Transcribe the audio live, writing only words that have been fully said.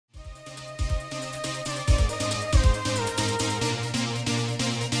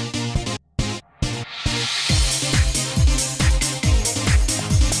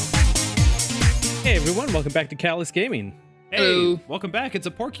everyone, welcome back to Callous Gaming. Hey, Hello. welcome back. It's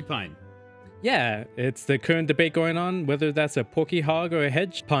a porcupine. Yeah, it's the current debate going on whether that's a Porcupine or a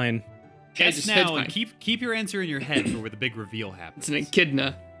Hedgepine. Guess now Hedgehog. and keep your answer in your head for where the big reveal happens. It's an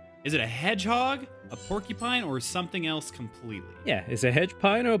echidna. Is it a hedgehog, a porcupine, or something else completely? Yeah, is a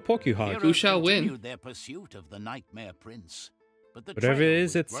Hedgepine or a Porcupine? Who shall win? Continued their pursuit of the Nightmare Prince, but the Whatever it trail is,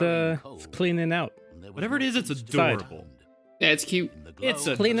 was it's growing cold, cleaning out. and there was Whatever it no is, it's food to adorable. find. Yeah, it's cute. In the glow It's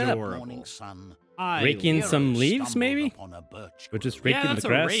of Clean the it up. morning sun, Raking heroes some leaves, stumbled maybe? upon a birch Or just grove. raking Yeah, that's the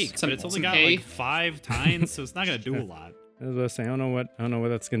a grass? rake, but it's only Some got hay. like 5 tines, so it's not gonna do a lot. I was about to say, I don't know what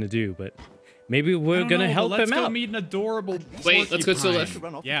that's gonna do, but maybe we're I don't gonna know, but help let's him go out. meet an adorable Wait, let's go to the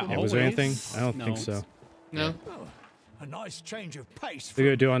porcupine. left. Yeah, Yeah, was there always. anything? I don't No. think so. No. A nice change of pace. We're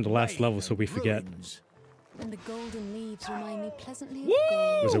gonna from do it on the last rain level so we and forget. ruins. And the golden leaves remind me pleasantly of Woo!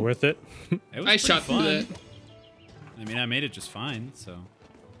 gold. Was it worth it? It was I pretty shot through fun. that. I mean, I made it just fine, so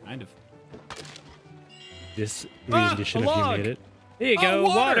kind of. This Ah, rendition a of you log! made it. There you Oh, go,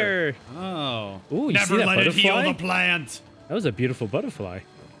 water! Oh. Ooh, you see Never that let it heal butterfly? the plant. That was a beautiful butterfly.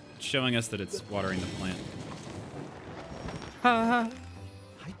 It's showing us that it's watering the plant. Ha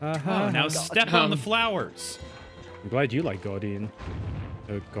ha. Oh, now step on the flowers. I'm glad you like gardening.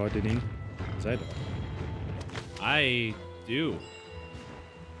 Gardening. 'Cause I don't. I do.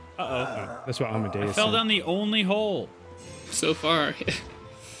 That's what Amadeus I fell said. down the only hole. So far.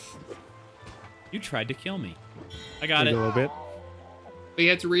 You tried to kill me. I got Maybe it. a little bit. We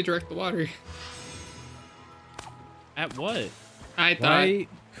had to redirect the water. At what? I thought. Why I couldn't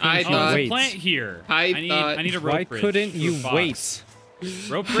Oh, you thought. there's a wait? plant here. I need thought- a rope Why bridge couldn't to you a box. wait?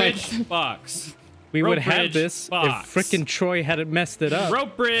 Rope bridge, box. We Rope would have bridge, this box. if frickin' Troy hadn't messed it up.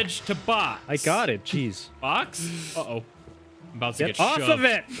 Rope bridge to box. I got it. Jeez. Box? Uh-oh. I'm about to Get get off shoved. of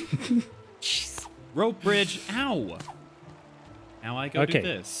it. Rope bridge. Ow. Now I go Okay. do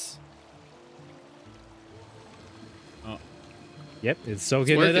this. Oh, Yep, it's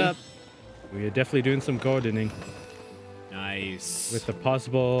soaking it working. up. We are definitely doing some gardening nice. with the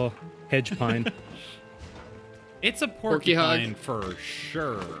possible hedgepine. It's a Porcupine. porcupine for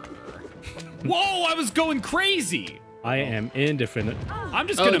sure. Whoa, I was going crazy. I am indifferent. I'm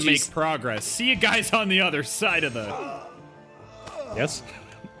just Oh, gonna jeez. make progress. See you guys on the other side of the... Yes.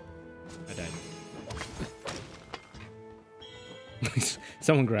 I died.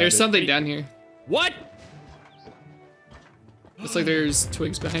 Someone grab There's it. something down here. What? Looks like there's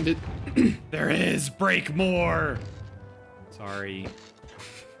twigs behind it. There is. Break more. Sorry.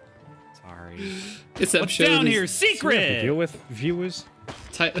 Sorry. It's that What's show down this- here? We have to Secret. deal with viewers.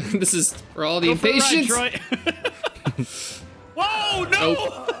 This is for all the Go for the ride, impatience. Troy. Whoa, no!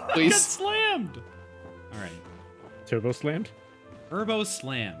 Oh, I got please. slammed. All right. Turbo slammed. Turbo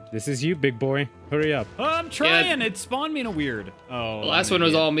slammed. This is you, big boy. Hurry up. Oh, I'm trying. It spawned me in a weird. Oh. The last I'm one an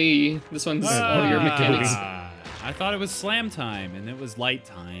was idiot. all me. This one's all your Ah. mechanics. I thought it was slam time, and it was light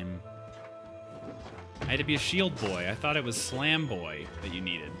time. I had to be a shield boy. I thought it was slam boy that you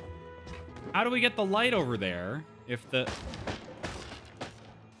needed. How do we get the light over there if the...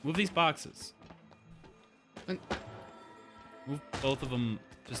 Move these boxes. Move both of them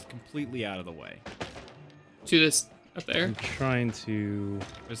just completely out of the way. To this up there. I'm trying to.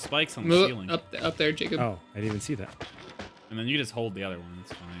 There's spikes on the Move ceiling. up there, Jacob. Oh, I didn't even see that. And then you just hold the other one.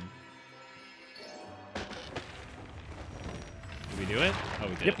 That's fine. Did we do it? Oh,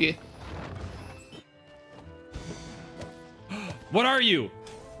 we did. Yeah. What are you?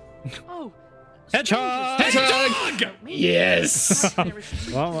 Oh, Hedgehog! Hedgehog! Yes.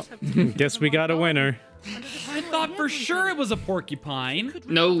 Well, guess we got a winner. I thought for sure it was a porcupine.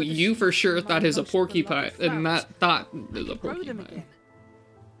 No, you for sure thought it was a porcupine, and not thought it was a grow them porcupine. again.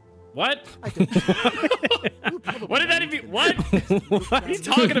 What? What did that even? What? What are you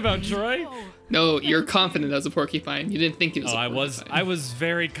talking about, Troy? No, you're confident it was a porcupine. You didn't think it was Oh, a I porcupine. was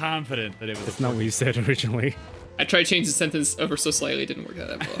very confident that it was. That's not what you said originally. I tried to change the sentence over so slightly, it didn't work out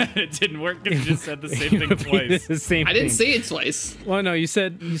that well. It didn't work because you just said the same thing Repeated twice. the same I didn't thing. say it twice. Well, no, you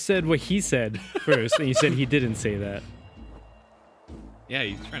said what he said first, and you said he didn't say that. Yeah,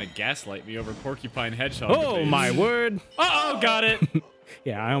 he's trying to gaslight me over porcupine hedgehog. Oh debate. my word! Uh oh, got it.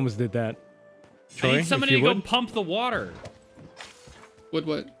 Yeah, I almost did that. I Troy, need somebody if to you go would. pump the water. What?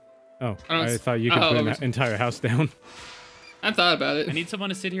 Oh, I don't I s- thought you could oh, put I an was- entire house down. I thought about it. I need someone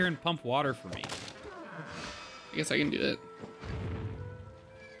to sit here and pump water for me. I guess I can do that.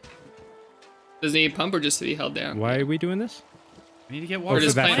 Does he need a pump or just to be held down? Why are we doing this? I need to get Oh, water. Or for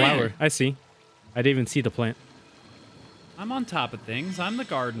just that plant flower. it. I see. I didn't even see the plant. I'm on top of things. I'm the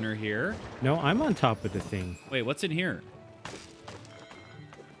gardener here. No, I'm on top of the thing. Wait, what's in here?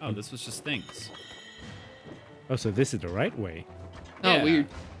 Oh, this was just things. Oh, so this is the right way. Oh, Yeah. weird.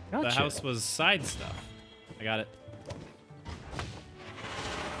 The Gotcha. house was side stuff. I got it.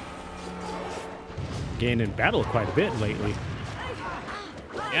 Getting in battle quite a bit lately.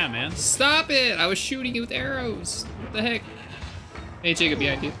 Yeah, man. Stop it! I was shooting you with arrows. What the heck? Hey, Jacob,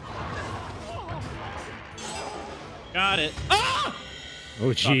 behind you. Got it. Ah!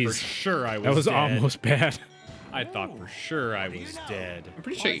 Oh, Thought for jeez. sure I was That was dead. almost bad. I thought for sure I was dead. I'm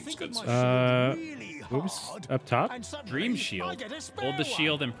pretty sure you just got Oops. Up top? Dream shield. Hold the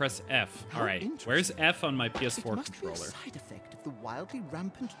shield and press F. All right. Where's F on my PS4 controller? Side effect of the wildly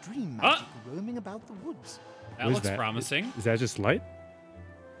rampant dream Ah! magic roaming about the woods. That What is looks that? promising. Is that just light?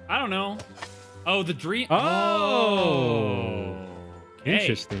 I don't know. Oh, the dream. Oh! Okay.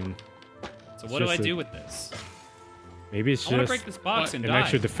 Interesting. So what do I just a- do with this? Maybe it's I want to just break this box and an die.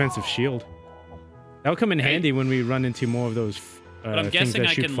 extra defensive shield. That'll come in handy when we run into more of those But I'm things guessing that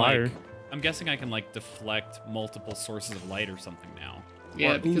I shoot can fire. like. I'm guessing I can like deflect multiple sources of light or something now.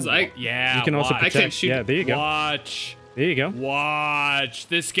 Yeah, Or- because ooh, I Yeah. You can also watch. I can't protect. shoot Yeah, it. there you go. Watch. There you go. Watch.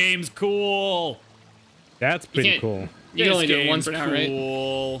 This game's cool. That's pretty can't- cool. you can only do it once for This now, game's right?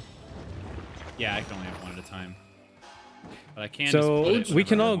 cool. Yeah, I can only have one at a time. But I can So just put it we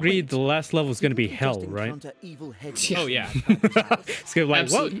can all wherever I agree the last level is going to be You hell, just right? encounter evil hedgehogs. Yeah. Oh yeah. It's gonna be like,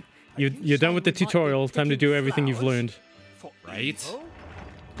 well, Absolutely. you're done with the tutorial. Time to do everything you've learned Right?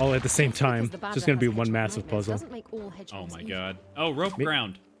 all at the same time. Because the It's just badger going to be has one hedgehog massive nightmares puzzle. doesn't make all Oh hedgehogs my evil. god. Oh, rope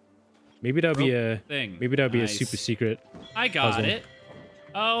ground. Maybe that'll be a Thing. maybe that'll be a Nice. super secret. I got puzzle. it.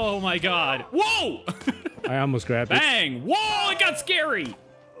 Oh my god. Whoa! I almost grabbed it. Bang! Whoa! It got scary.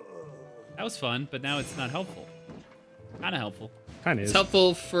 That was fun, but now it's not helpful. Kind of helpful. Kind of It's is.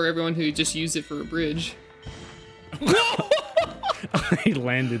 helpful for everyone who just used it for a bridge. He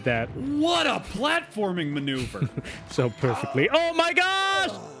landed that What a platforming maneuver. so perfectly. Oh my gosh!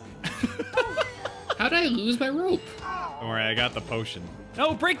 How did I lose my rope? Don't worry, I got the potion.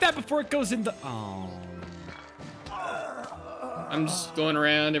 No, break that before it goes in the. Oh. I'm just going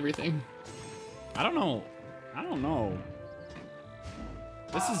around everything. I don't know. I don't know.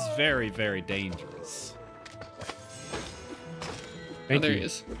 This is very, very dangerous. Thank there you. he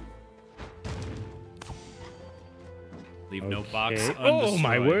is. Leave no box Okay. undestroyed. Oh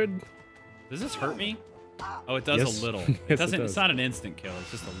my word! Does this hurt me? Oh, it does Yes. a little. Yes, It it doesn't. does. It's not an instant kill.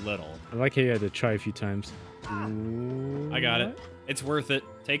 It's just a little. I like how you had to try a few times. I got it. It's worth it.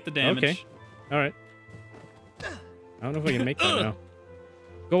 Take the damage. Okay. All right. I don't know if I can make that now.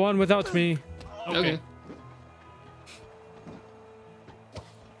 Go on without me. Okay.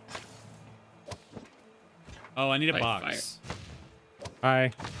 Oh, I need a Like box.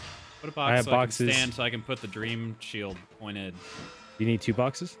 Hi. Put a I box have so boxes. I can stand so I can put the dream shield pointed. You need 2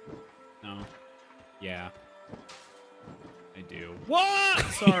 boxes? No. Yeah. I do. What?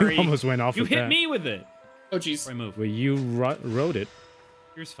 Sorry. You almost went off You with hit that. me with it. Oh, jeez. Before I move. Well, you wrote it.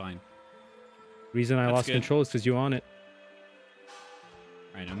 Here's fine. Reason I That's lost good. control is because you on it.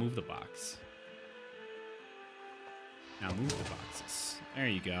 All right, now move the box. Now move the boxes. There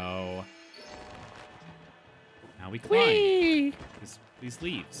you go. Now we climb these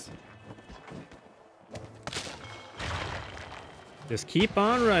leaves. Just keep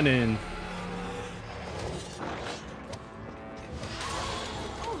on running.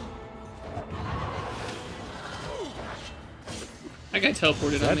 That guy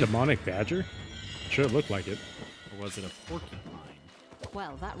teleported Is on that me. a demonic badger? Sure, it looked like it. Or was it a porcupine?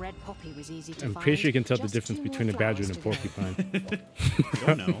 Well, that red poppy was easy to I'm find. pretty sure you can tell the Just difference 2 more between a badger and a flowers to go. porcupine. I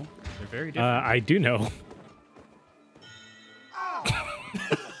don't know. They're very different. I do know.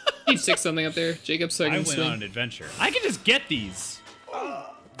 He stick something up there, Jacob, so I I can went swing. on an adventure. I could just get these.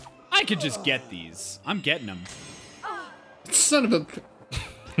 I could just get these. I'm getting them. Son of a...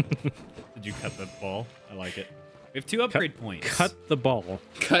 Did you cut the ball? I like it. We have 2 upgrade points. Cut the ball.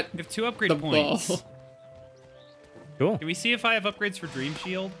 Cut We have 2 upgrade the points. ball. Cool. Can we see if I have upgrades for Dream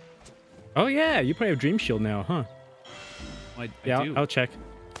Shield? Oh yeah, you probably have Dream Shield now, huh? Well, I Yeah, do. I'll check.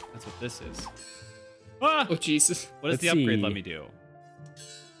 That's what this is. Ah! Oh, Jesus. What does let's the upgrade see. let me do?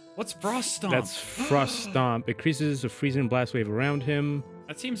 What's Frost Stomp? That's Frost Stomp. Increases a freezing blast wave around him.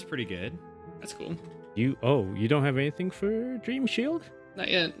 That seems pretty good. That's cool. You don't have anything for Dream Shield? Not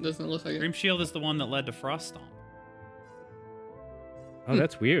yet. Doesn't look like it. Dream Shield is the one that led to Frost Stomp. Oh,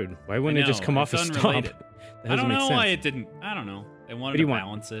 that's weird. Why wouldn't it just know, come off a it's stomp? unrelated. That I doesn't don't make know sense. why it didn't. I don't know. They wanted do you to want?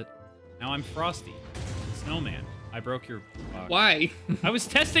 balance it. Now I'm Frosty. Snowman. I broke your box. Why? I was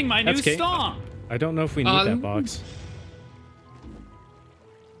testing my new That's okay. stomp. I don't know if we need that box.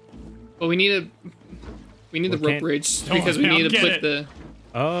 Well, we need the Well, rope can't- bridge Don't because we worry, need I'll to get put it. the.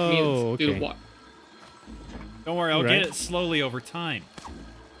 Oh, we need to do okay. the Don't worry, I'll Right. get it slowly over time.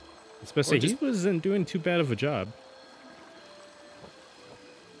 Especially Or he just- wasn't doing too bad of a job.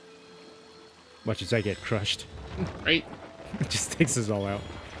 Watch as I get crushed. Right? It just takes us all out.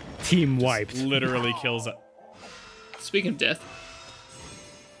 Team wiped. Literally kills it. Speaking of death.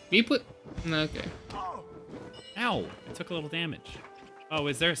 Can you put... Okay. Ow! I took a little damage. Oh,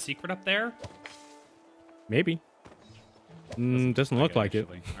 is there a secret up there? Maybe. Doesn't look like it.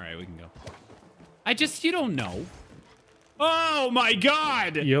 All right, we can go. You don't know. Oh my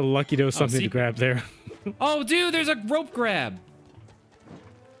god! You're lucky there was something to grab there. Oh, dude, there's a rope grab.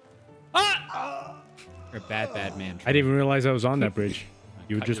 Ah! You're a bad man. I didn't even realize I was on that bridge.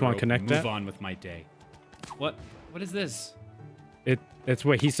 You Cut just your want to rope, connect that? Move on with my day. What is this? That's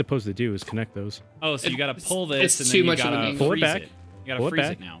what he's supposed to do is connect those. Oh, so you gotta pull this it's and too then you much of an gotta angle. Pull it freeze back. it. You gotta Pull it freeze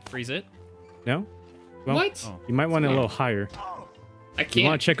back. it now. Freeze it. No? Well, What? Oh. you might want it a little higher. I can't. You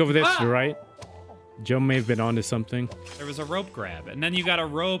want to check over this, Ah! right? Joe may have been onto something. There was a rope grab, and then you got a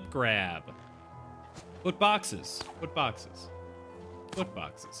rope grab. Put boxes. Put boxes. Put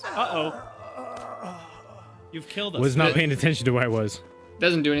boxes. Uh-oh. You've killed us. Was not paying attention to where I was.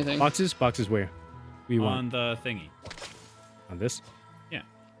 Doesn't do anything. Boxes? Boxes where? We on want the thingy. on this? Yeah.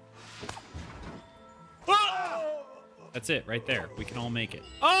 That's it, right there. We can all make it.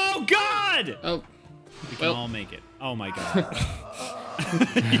 Oh, God! Oh. We can all make it. Oh, my God.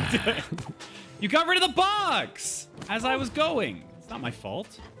 You got rid of the box as I was going. It's not my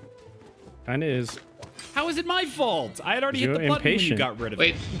fault. Kinda is. How is it my fault? I had already hit the You're button when you impatient. got rid of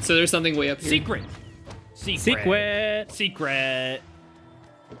Wait, it. so there's something way up here. Secret. Secret. Secret.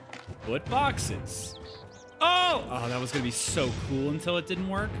 Put boxes. Oh! Oh, that was gonna be so cool until it didn't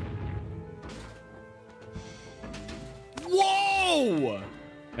work. Whoa!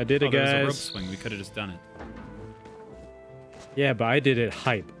 I did it, There was a rope guys. swing. We could have just done it. Yeah, but I did it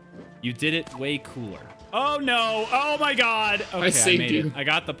hype. You did it way cooler. Oh no! Oh my God! Okay, I saved made you. it. I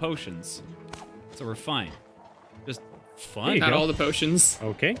got the potions, so we're fine. Just There fun. you Not go. all the potions.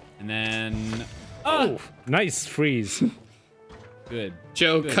 Okay. And then Oh, nice freeze. good.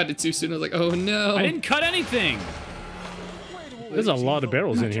 Joe Good. cut it too soon. I was like, oh no. I didn't cut anything. There's a lot of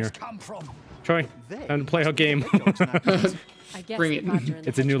barrels in here. Come from? Troy, time to play our game. I guess Bring the it. badger and the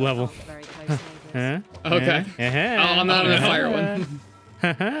It's a new hedgehog level. aren't very close neighbours. Huh? Okay. Uh-huh. I'm not gonna fire one.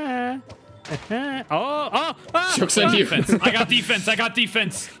 Oh! Joke's on you. Defense. I got defense. I got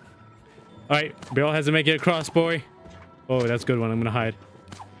defense. All right, Bill has to make it across, boy. Oh, that's a good one. I'm gonna hide.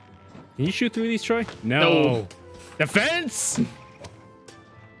 Can you shoot through these, Troy? No. Defense!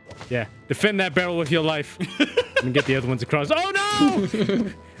 Yeah, defend that barrel with your life. And get the other ones across. Oh no!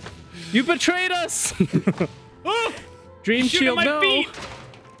 You betrayed us! Oh, Dream shoot at shield, my no! feet.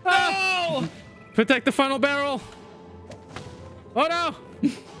 No! Protect the final barrel! Oh no!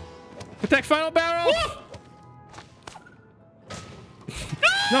 Protect final barrel!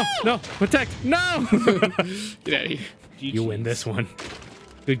 No, protect! No! Get out of here. You win this one.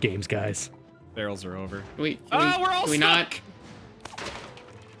 Good games, guys. Barrels are over. Wait. Oh, we're all can we stuck. not?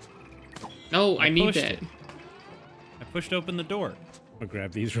 No, I need pushed that. it. I pushed open the door. I'll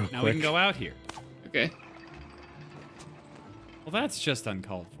grab these real Now quick. we can go out here. Okay. Well, that's just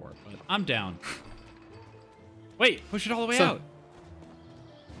uncalled for, but I'm down. Wait, push it all the way So- out.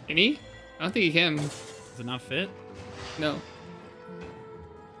 Can he? I don't think he can. Does it not fit? No.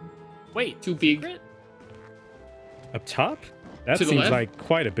 Wait, Too big. secret? Up top? That To the seems left? like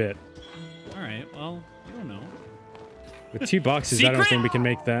quite a bit. All right, well, you don't know. With 2 boxes, I don't Secret? think we can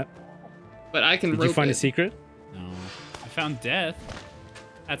make that. But I can Did rope you find it. a secret? No. I found death.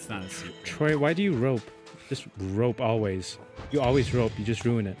 That's not a secret. Troy, why do you rope? Just rope always. You always rope. You just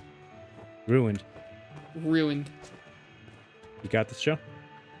ruin it. Ruined. Ruined. You got this, Joe?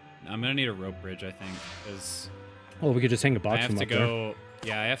 I'm gonna need a rope bridge, I think, because Oh, we could just hang a I box have from to up there. go.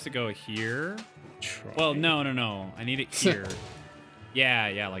 Yeah, I have to go here. Troy. Well, no. I need it here.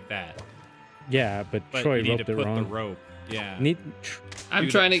 Yeah, like that. Yeah, but, But Troy you need roped to it put wrong. the rope. Yeah. Need, I'm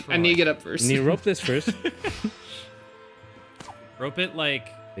Dude, trying to. I Troy. need to get up first. need to rope this first. Rope it like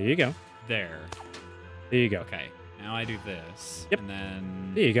There you go. there. There you go. Okay. Now I do this. Yep. And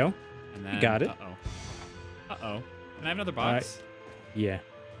then. There you go. And then. got it. Uh-oh. Can I have another box? Yeah.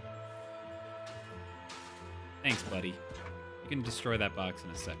 Thanks, buddy. You can destroy that box in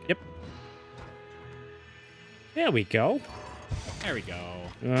a second. Yep. There we go. There we go.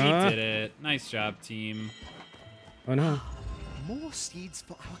 We Uh. did it. Nice job, team. Oh no. More seeds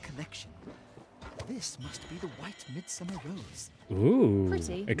for our collection. This must be the white midsummer rose. Ooh.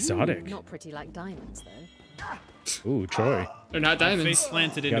 Pretty. Exotic. Not pretty like diamonds, though. Ooh, Troy. They're not My diamonds. face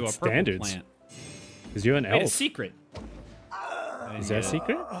planted into Got a purple standards. plant. Because you're an Wait, a elf. secret. Is that a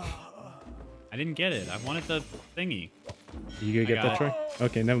secret? I didn't get it. I wanted the thingy. You gonna get got that, Troy?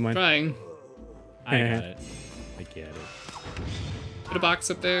 Okay, never mind. Trying. I got it. I get it. Put a box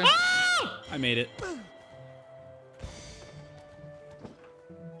up there. I made it.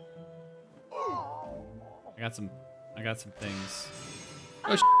 I got some things.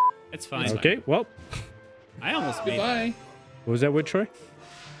 Oh, It's fine. Okay, well, I almost made it. goodbye. what was that word, Troy?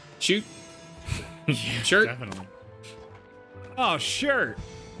 Shoot. Yeah, Shirt. definitely. Oh, shirt.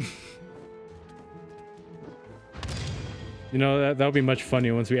 You know, that'll be much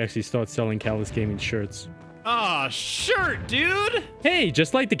funnier once we actually start selling Callus Gaming shirts. Oh, shirt, dude. Hey,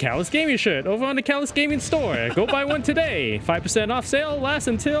 just like the Callus Gaming shirt over on the Callus Gaming store. Go buy one today. 5% off sale lasts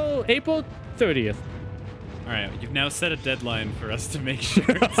until April 30th. All right, you've now set a deadline for us to make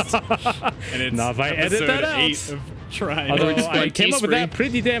shirts. And it's Now, if I edit episode that out- 8 of Trine. Although just I going came up with Teespring. that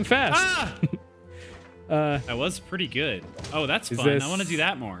pretty damn fast. Ah! That was pretty good. Oh, that's Is fun. this- I want to do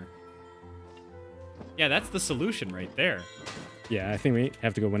that more. Yeah, that's the solution right there. Yeah, I think we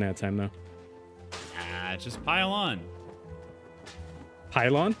have to go one at a time, though. Ah, just pile on.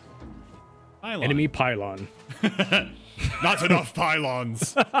 Pylon? Pile on. Enemy pylon. Not enough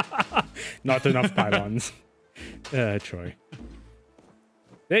pylons. Not enough pylons. Troy.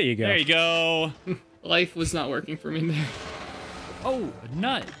 There you go. There you go. Life was not working for me there. Oh, a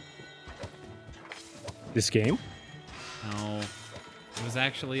nut. This game? No, it was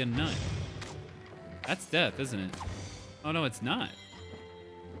actually a nut. That's death, isn't it? Oh, no, it's not.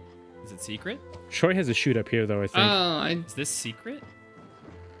 Is it secret? Troy has a shoot up here, though, I think. Is this secret?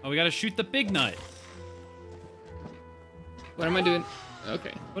 Oh, we gotta shoot the big nut. What am I doing?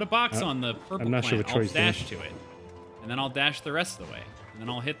 Okay. Put a box on the purple I'm not sure plant. what Troy's I'll dash to it. And then I'll dash the rest of the way. And then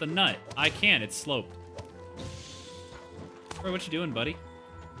I'll hit the nut. I can't, it's sloped. Troy, what you doing, buddy?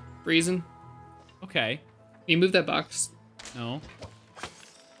 Freezing. Okay. Can you move that box? No.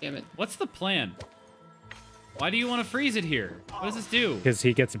 Damn it. What's the plan? Why do you want to freeze it here? What does this do? Because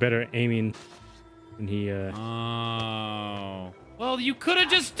he gets better aiming when he, Oh. Well, you could have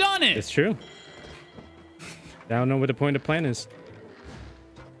just done it. It's true. I don't know what the point of the plan is.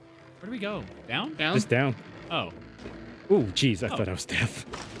 Where do we go? Down? Down? Just down. Oh. Ooh, jeez, I thought I was deaf.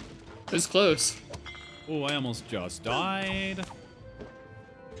 It was close. Oh, I almost just died.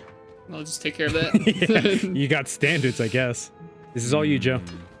 I'll just take care of that. Yeah, you got standards, I guess. This is all you, Joe.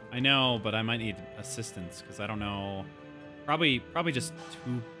 I know, but I might need assistance because I don't know. Probably just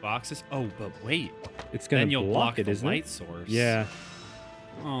 2 boxes. Oh, but wait. It's gonna Then you'll block it, the isn't light it? source. Yeah.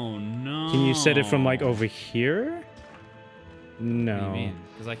 Oh no. Can you set it from like over here? What do No. you mean?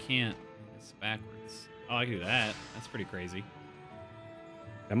 Because I can't. It's backwards. Oh, I can do that. That's pretty crazy.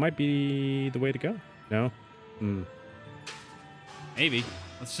 That might be the way to go. No? Hmm. Maybe.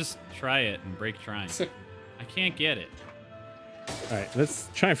 Let's just try it and break trying. I can't get it. All right, let's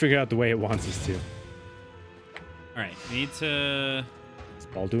try and figure out the way it wants us to. All right, we need to. Does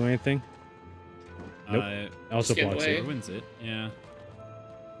ball do anything? Nope. Also Just get blocks away. it. Ruins it. Yeah.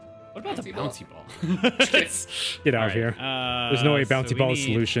 What about the Bouncy bouncy ball? Get out All of here. right, There's no way so bouncy we ball is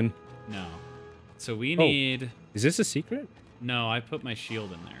need- solution. No. So we Oh. need. Is this a secret? No, I put my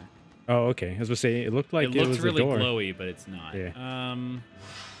shield in there. Oh, okay. I was gonna say it looked like it it, looks was really a door. glowy, but it's not. Yeah.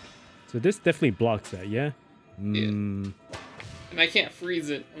 So this definitely blocks that, yeah? Mm, And I can't freeze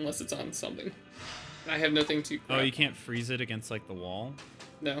it unless it's on something. And I have nothing to Oh, grab. you can't freeze it against like the wall.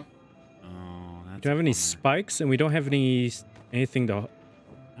 No. Oh, that's. we don't have any a bummer. spikes, and we don't have anything to.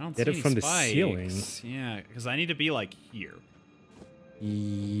 I don't get see it any from the spikes. ceiling. Yeah, because I need to be like here,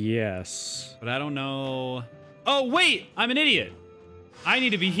 Yes. but I don't know. Oh wait, I'm an idiot. I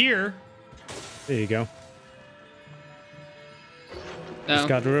need to be here. There you go. No. Just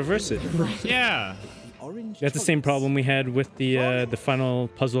got to reverse it. Yeah. Orange That's the same problem we had with the final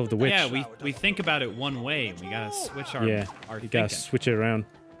puzzle of the witch. Yeah, we think about it one way. We gotta switch our Yeah, our you thinking. gotta switch it around.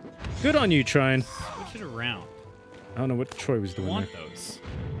 Good on you, Trine. Switch it around. I don't know what Troy was I doing want there. those.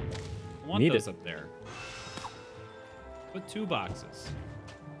 I want Need those it. up there. Put 2 boxes.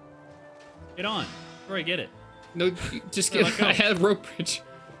 Get on. Troy, get it. No, you just Let get. go. I had a rope bridge.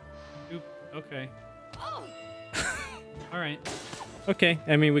 Okay. All right. Okay,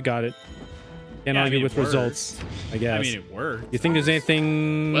 I mean, we got it. Can't Yeah, I argue mean, with it worked. results, I guess. I mean, it worked. You think there's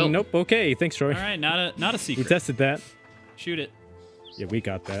anything? Well- Nope. Okay, thanks, Troy. All right, not a You secret. tested that. Shoot it. Yeah, we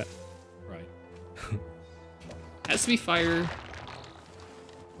got that. Right. Has to be fire.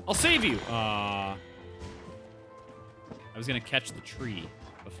 I'll save you. I was gonna catch the tree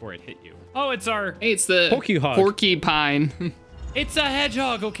before it hit you. Oh, it's our. Hey, it's the Porcupine. Porcupine. It's a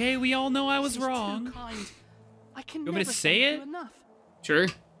hedgehog. Okay, we all know I was This is too wrong. kind. I can You want me to never say thank it? you enough. Sure.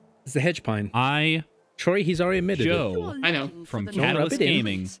 It's the hedge pine. I, Troy, he's already admitted it. Joe, I know. from Don't rub Catalyst it in.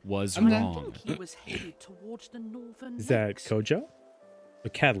 Gaming, was I'm not- I wrong. think he was headed towards the northern Is that lakes. Kojo? Or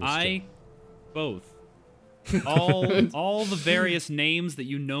Catalyst? I, both. all the various names that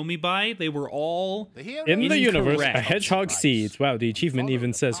you know me by, they were all The hero In the universe, a Incorrect. hedgehog seeds. Wow, the achievement followed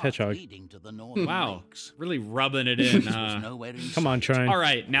even the says path hedgehog. leading to the northern wow, lakes. really rubbing it in. There was nowhere in Come on, sight. Trine. All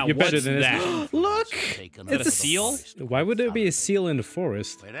right, now You're better what's than this. that? Look! Taken Is that over a the seal? forest Why would there be a seal in the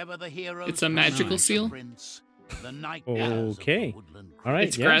forest? Wherever the hero It's a magical finds the seal? prince, the nightmares of the Okay. woodland All right,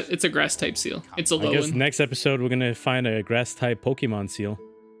 It's yeah. grass. It's a grass type seal. It's a I low guess one. next episode we're gonna find a grass-type Pokemon seal.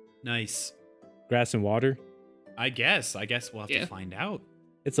 Nice. Grass and water. I guess we'll have Yeah. to find out.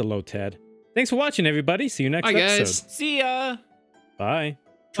 It's a low Tad. Thanks for watching, everybody. See you next Bye, guys. episode. See ya. Bye.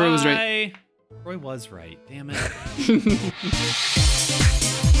 Troy was right. Bye. Troy was right. Damn it.